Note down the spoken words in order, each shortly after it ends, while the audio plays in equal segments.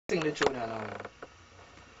Sing the tune now.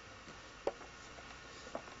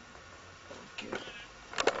 Okay.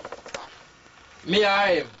 Me or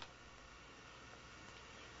him?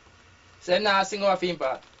 Say now sing off him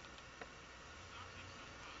part.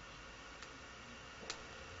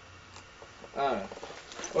 Alright.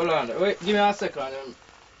 Hold on. Wait, give me a second.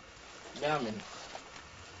 Me a minute.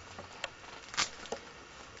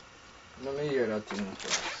 Let me hear that thing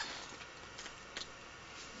first.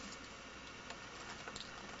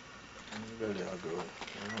 Really a girl.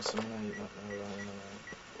 You know something like that.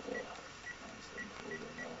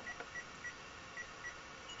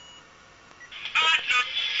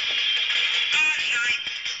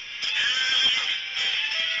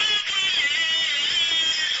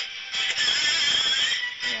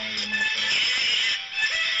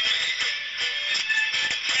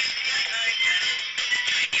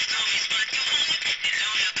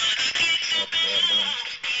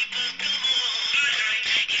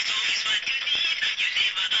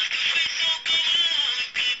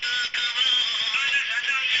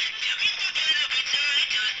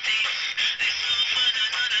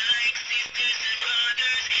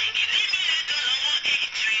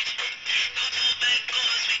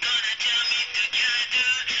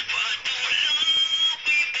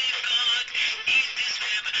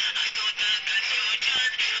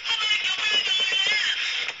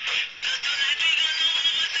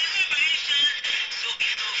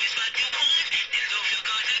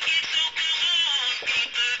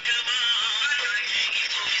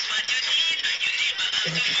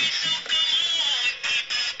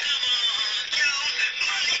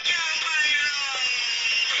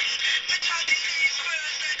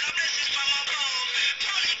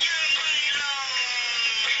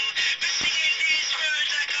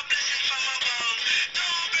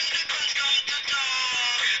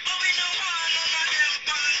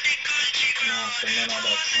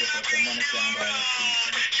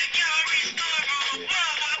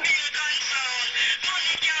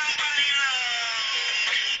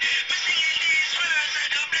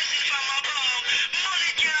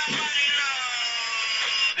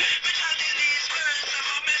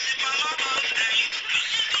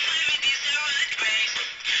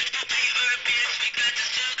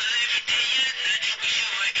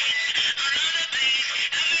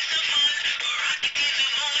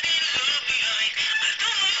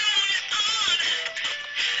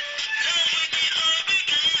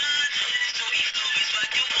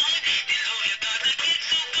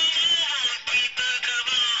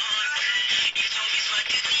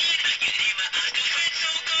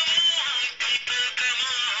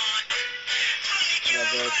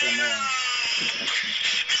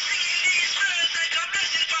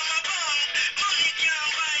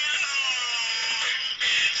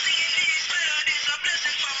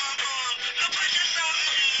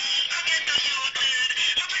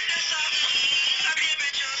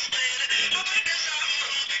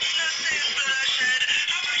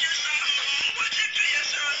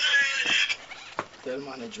 Tell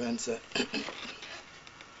management say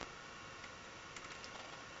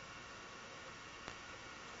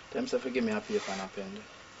them say forgive me a paper and a pen.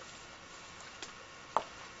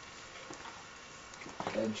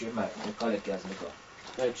 Change mic, the collect gas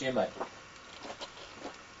liquor. Change mic.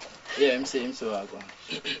 Yeah, him say him so I go.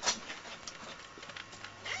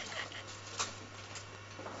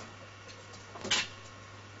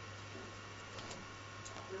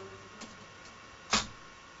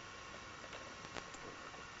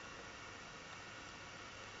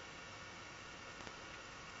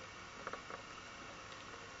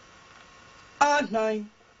 Night.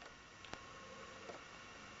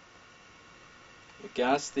 You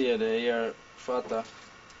can't stay there, you're fatter.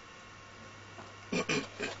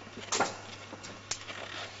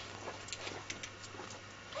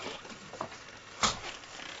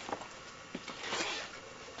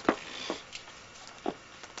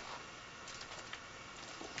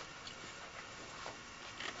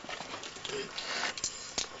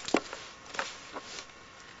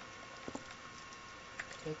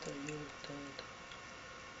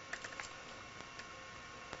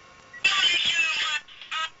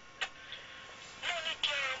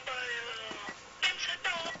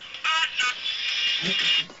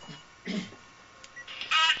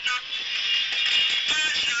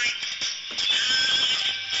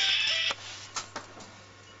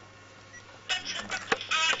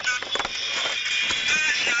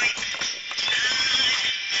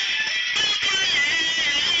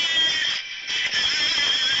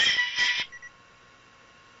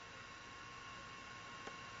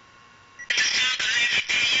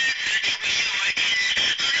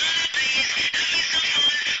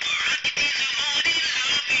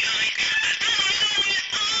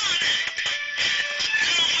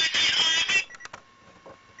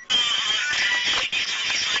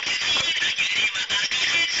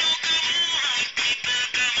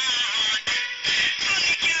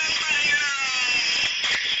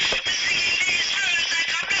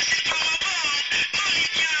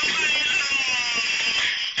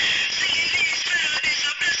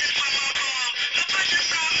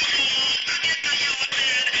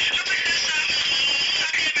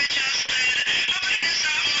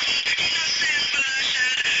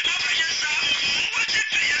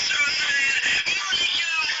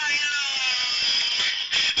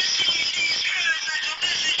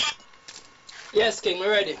 Yes, King,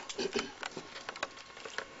 we're ready.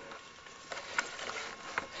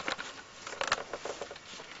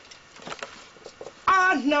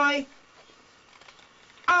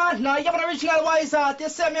 No, you want original wise art. You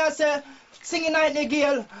see me, I say, singing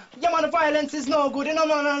Nightingale. Yeah, man, the violence is no good. You know,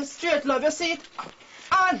 man, straight love. You see it?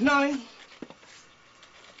 No.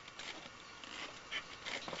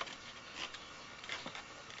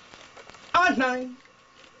 No.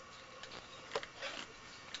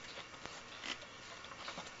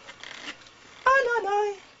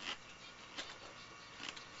 No.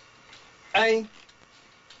 Hey.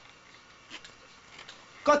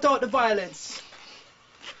 Cut out the violence.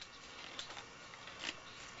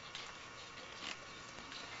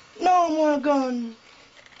 No more gun.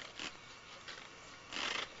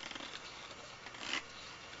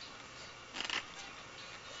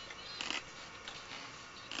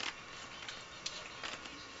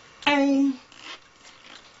 Hey.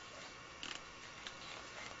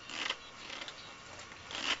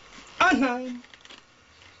 No.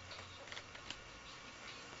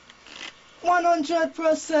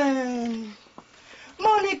 100%.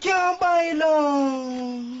 Money can't buy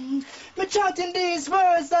love. Me chanting these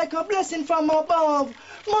words like a blessing from above.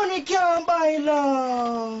 Money can't buy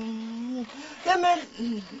love. Let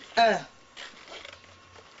me.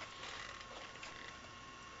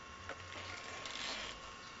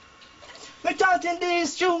 Me chanting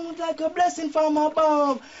these tunes like a blessing from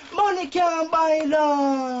above. Money can't buy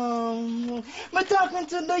love. Me talking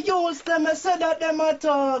to the youths, them I say that them a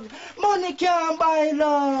talk. Money can't buy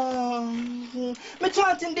love. Me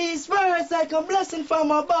chanting these words like a blessing from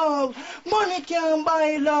above. Money can't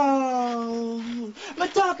buy love. Me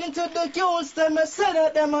talking to the youths, them I say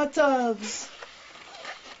that them a thugs.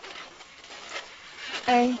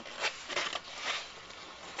 Hey.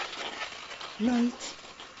 Night.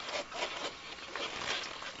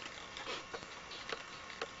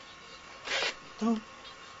 Don't.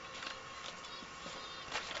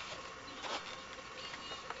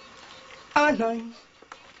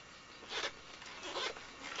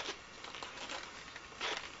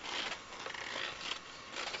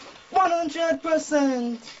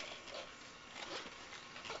 100%.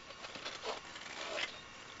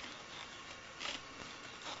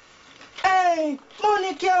 Hey,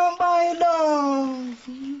 money can't buy love.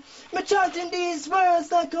 Me chanting these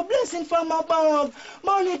words like a blessing from above.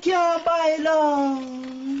 Money can't buy love.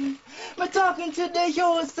 Me talking to the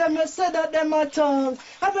youths and me say that them a talk.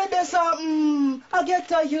 I read there's something, I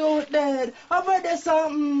get a youth dead. I read there's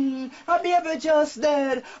something, a baby just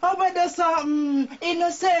dead. I read there's something,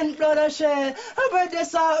 innocent blood a shed. I read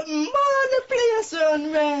there's something, man, the place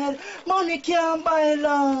run red. Money can't buy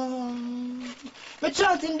love. Me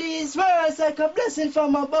chanting these words like a blessing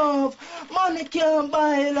from above. Money can't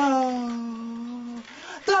buy love.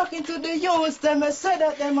 Talking to the youths, them I say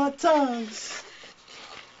that them are tongues.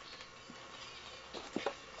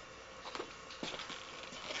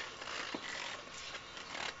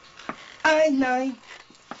 I know.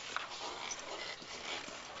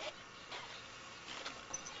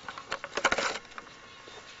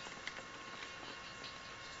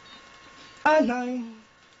 I know.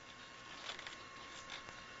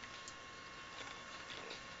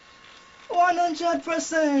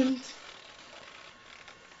 100%.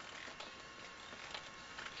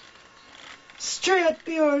 Straight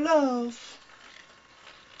pure love.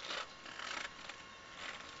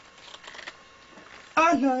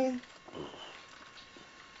 I know.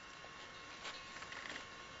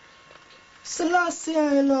 Selassie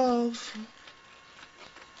I love.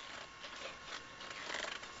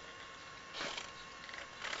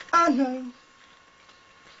 I know.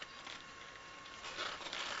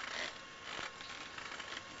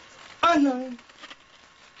 I know.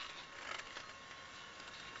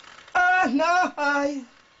 I know.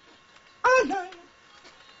 I know.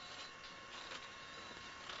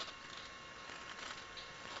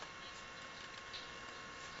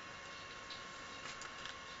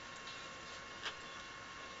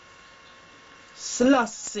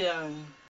 Selassie.